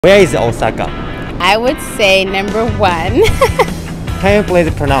Where is Osaka? I would say number 1. Can you please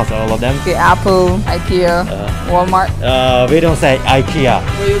pronounce all of them? Okay, Apple, IKEA, Walmart. We don't say IKEA.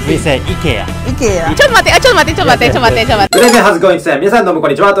 We say IKEA. IKEA. ちょっと待って。Good evening, how's it going today? 皆さんどうもこ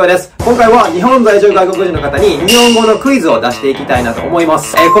んにちは、TOYAです。今回は日本在住外国人の方に日本語のクイズを出していきたいなと思いま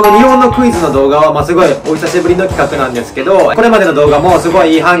す。この日本のクイズの動画はすごいお久しぶりの企画なんですけど、これまでの動画もすご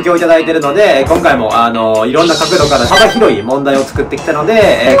いいい反響をいただいているので、今回もいろんな角度から幅広い問題を作ってきたの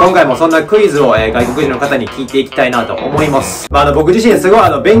で、今回もそんなクイズを外国人の方に聞いていきたいなと思います。僕自身すご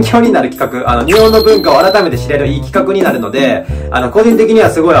い勉強になる企画、日本の文化を改めて知れるいい企画になるので、個人的には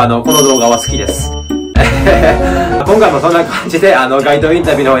すごいこの動画は好きです。今回もそんな感じで街頭イン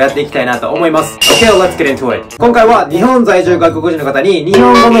タビューの方やっていきたいなと思います。Okay, let's get into it. 今回は日本在住外国人の方に日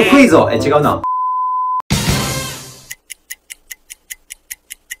本語のクイズを、違うな。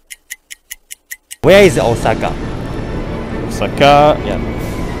Where is Osaka? Osaka, yeah.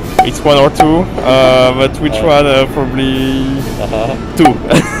 It's 1 or 2, but which one? Probably 2.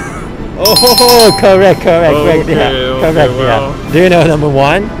 Oh, correct, Okay, correct, well. yeah. Do you know number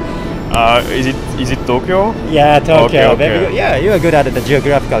 1? Is it Tokyo? Yeah, Tokyo. Okay. Yeah, you are good at the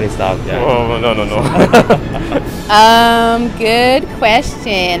geographical stuff. Yeah. Oh, no. Good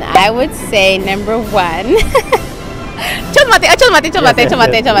question. I would say number 1. ちょっと待って。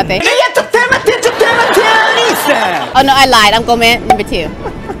Oh no, I lied. I'm Gomen, number 2.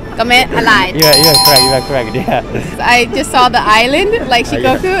 Gomen, I lied. You are correct, yeah. I just saw the island, like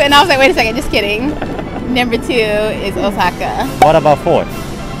Shikoku, and I was like, wait a second, just kidding. Number 2 is Osaka. What about 4?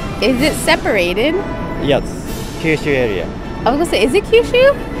 Is it separated? Yes, Kyushu area. I was gonna say, is it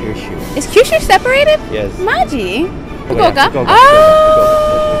Kyushu? Kyushu. Is Kyushu separated? Yes. Maji? Fukuoka. Fukuoka?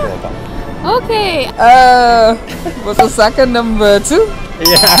 Oh! Okay. Was Osaka number 2?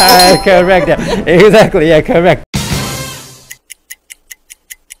 Yeah, correct. Exactly, yeah, correct.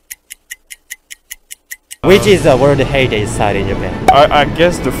 Which is the World Heritage Site in Japan? I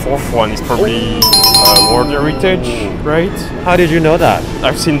guess the 4th one is probably World Heritage, right? How did you know that?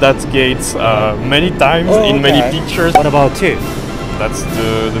 I've seen that gate many times in many pictures. What about 2? That's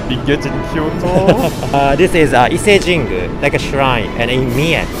the big gate in Kyoto. This is Ise-jingu, like a shrine, and in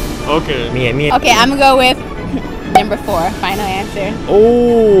Mie. Okay. Mie. Okay, I'm gonna go with number 4. Final answer.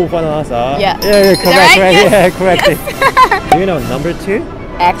 Oh, final answer. Yeah. Yeah, correct. Right? Yes. Yeah, correct. Yes. Do you know number 2?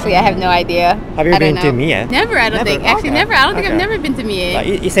 Actually, I have no idea. Have you been to Mie? Never, I don't think. Actually, never. I don't think Okay. I've never been to Mie.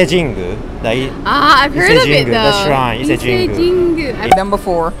 Ise-jingu. I've heard of it though. The shrine, Ise-jingu. Number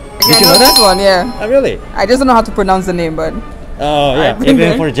 4. Did you know this one? Yeah. Oh, really? I just don't know how to pronounce the name, but Oh, yeah. I've been Even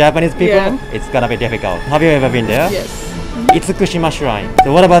there. for Japanese people, Yeah. it's gonna be difficult. Have you ever been there? yes. Itsukushima Shrine.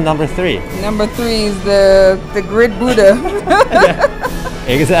 So what about number 3? Number 3 is the Great Buddha.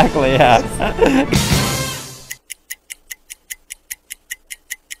 Exactly, yeah.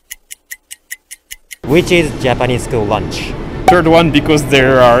 Which is Japanese school lunch? 3rd one because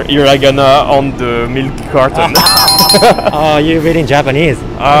there are hiragana on the milk carton. Oh, you're reading Japanese.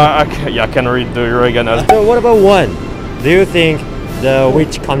 I can read the hiragana. So what about 1? Do you think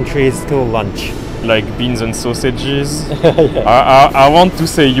which country's school lunch? Like beans and sausages. Yeah. I want to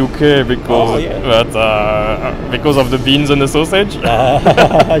say UK because because of the beans and the sausage.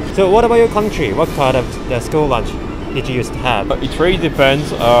 So what about your country? What kind of the school lunch did you used to have? It really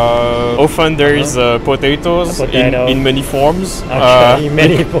depends. Often there is potatoes in many forms. Okay, in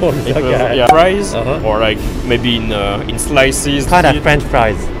many forms. Okay. Yeah, fries or like maybe in slices. Kind of French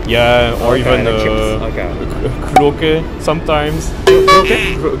fries. Yeah, or even croquet sometimes.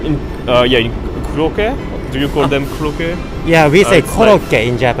 In croquet. Do you call them croquet? Yeah, we say It's korokke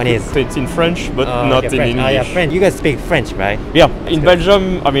in Japanese. It's in French, but not in English. Yeah, French. You guys speak French, right? Yeah, in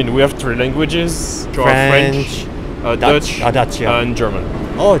Belgium, I mean, we have 3 languages: French, Dutch, and German.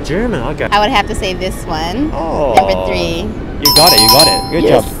 Oh, German. Okay. I would have to say this one. Oh. Number 3. You got it. Good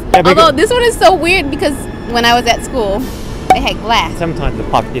Yes. job. Yeah, Although this one is so weird because when I was at school, they had glass. Sometimes the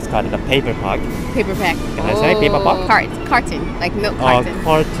puck is called a paper puck. Paper pack. Can I say paper puck? Carton, like milk carton.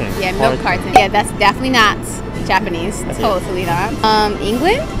 Carton. Yeah, milk carton. Yeah, that's definitely not Japanese. Totally not.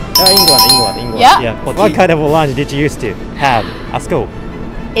 England? England. Yeah. What kind of lunch did you used to have at school?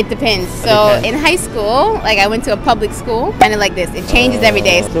 It depends. So in high school, like I went to a public school, kind of like this. It changes every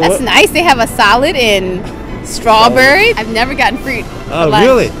day. So that's nice. They have a salad and strawberry. I've never gotten fruit. Oh, for lunch.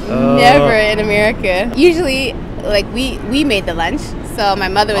 really? Never in America. Usually, like we made the lunch. So my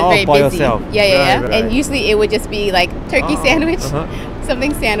mother was very by busy. yourself. Yeah. Right. And usually it would just be like turkey sandwich,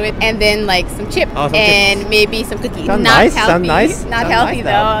 something sandwich, and then like some chips and maybe some cookies. Sound not nice, healthy. sound nice. Not Sound healthy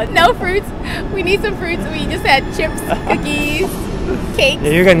nice, though. No fruits. We need some fruits. We just had chips, cookies, cakes.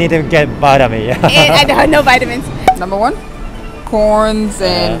 You're gonna need to get vitamin. Yeah. And I don't know vitamins. Number 1? corns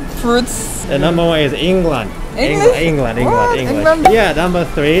and fruits. The number one is England. English? England. What? England? Yeah, number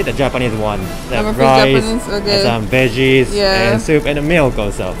three, the Japanese one. The Number three, rice, Japanese, okay. and some veggies, Yeah. and soup, and milk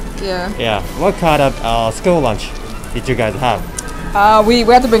also. Yeah. Yeah. What kind of school lunch did you guys have? We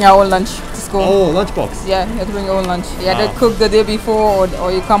had to bring our own lunch to school. Oh, lunchbox. Yeah, you had to bring your own lunch. You had Wow. to cook the day before,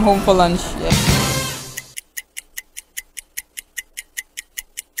 or you come home for lunch. Yeah.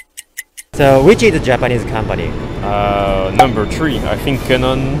 So, which is the Japanese company? Number 3, I think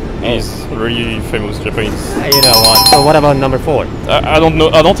Canon is really famous Japanese. You know what? So, what about number 4? I don't know.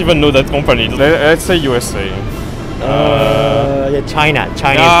 I don't even know that company. Let's say USA. Yeah, Chinese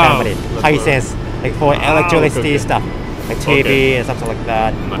company. Hisense, like for electricity okay. stuff, like TV Okay. and something like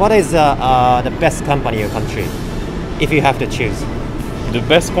that. What is the best company in your country, if you have to choose? The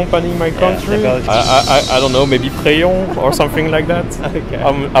best company in my country? the best. I don't know. Maybe Crayon or something like that. Okay.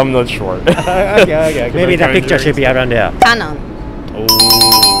 I'm not sure. okay. Maybe the picture should be around there. Canon.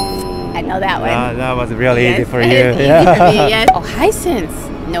 Oh. I know that one. That was really easy Yes, for it you. is easy for me, yes. Oh,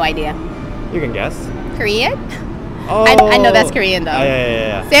 Hisense. No idea. You can guess. Korean? Oh. I know that's Korean though.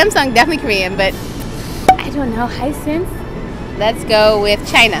 Yeah. Samsung definitely Korean, but I don't know. Hisense. Let's go with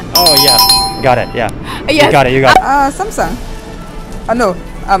China. Oh yeah, got it. Yeah, Yes. you got it. Samsung. No,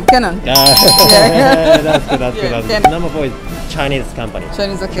 Canon. That's good. That's Yeah, good. That's good. Canon. Number 4 is Chinese company.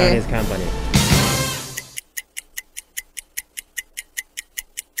 Chinese, okay. Chinese company.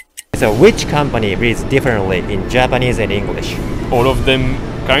 So which company reads differently in Japanese and English? All of them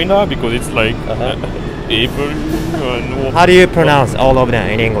kinda, because it's like Apple and How do you pronounce all of them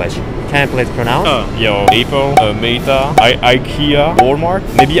in English? Can you please pronounce? yeah, Apple, Meta, IKEA, Walmart,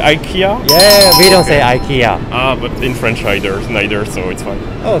 maybe IKEA. Yeah, we don't say IKEA. But in French neither, so it's fine.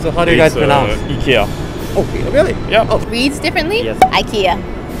 Oh, so how do you guys It's, pronounce? IKEA. Oh, really? Yeah. Oh, Reads differently? Yes. IKEA.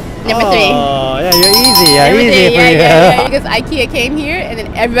 Number 3. Oh, yeah, you're easy. Yeah, Number easy 3, for you. yeah. Because IKEA came here, and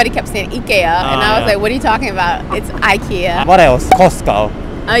then everybody kept saying IKEA, and I was yeah. like, "What are you talking about? It's IKEA." What else? Costco.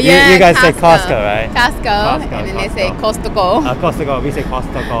 Yeah, you guys say Costco, right? Costco, and then they say Costco. Costco. We say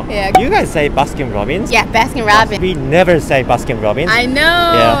Costco. Yeah. You guys say Baskin Robbins? Yeah, Baskin Robbins. We never say Baskin Robbins. I know.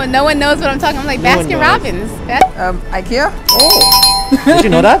 Yeah. No one knows what I'm talking. I'm like No one Baskin knows. Robbins. IKEA? Oh, did you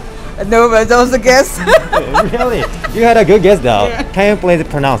know that? No, but that was a guess. Really? You had a good guess though. Can you please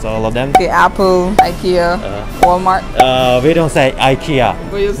pronounce all of them? Okay, Apple, IKEA, Walmart, We don't say IKEA.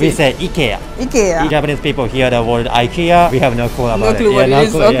 What do you We say? say IKEA. IKEA. Japanese people hear the word IKEA. We have no clue about No it. clue what it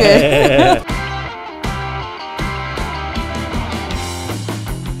is, clue. okay. Yeah.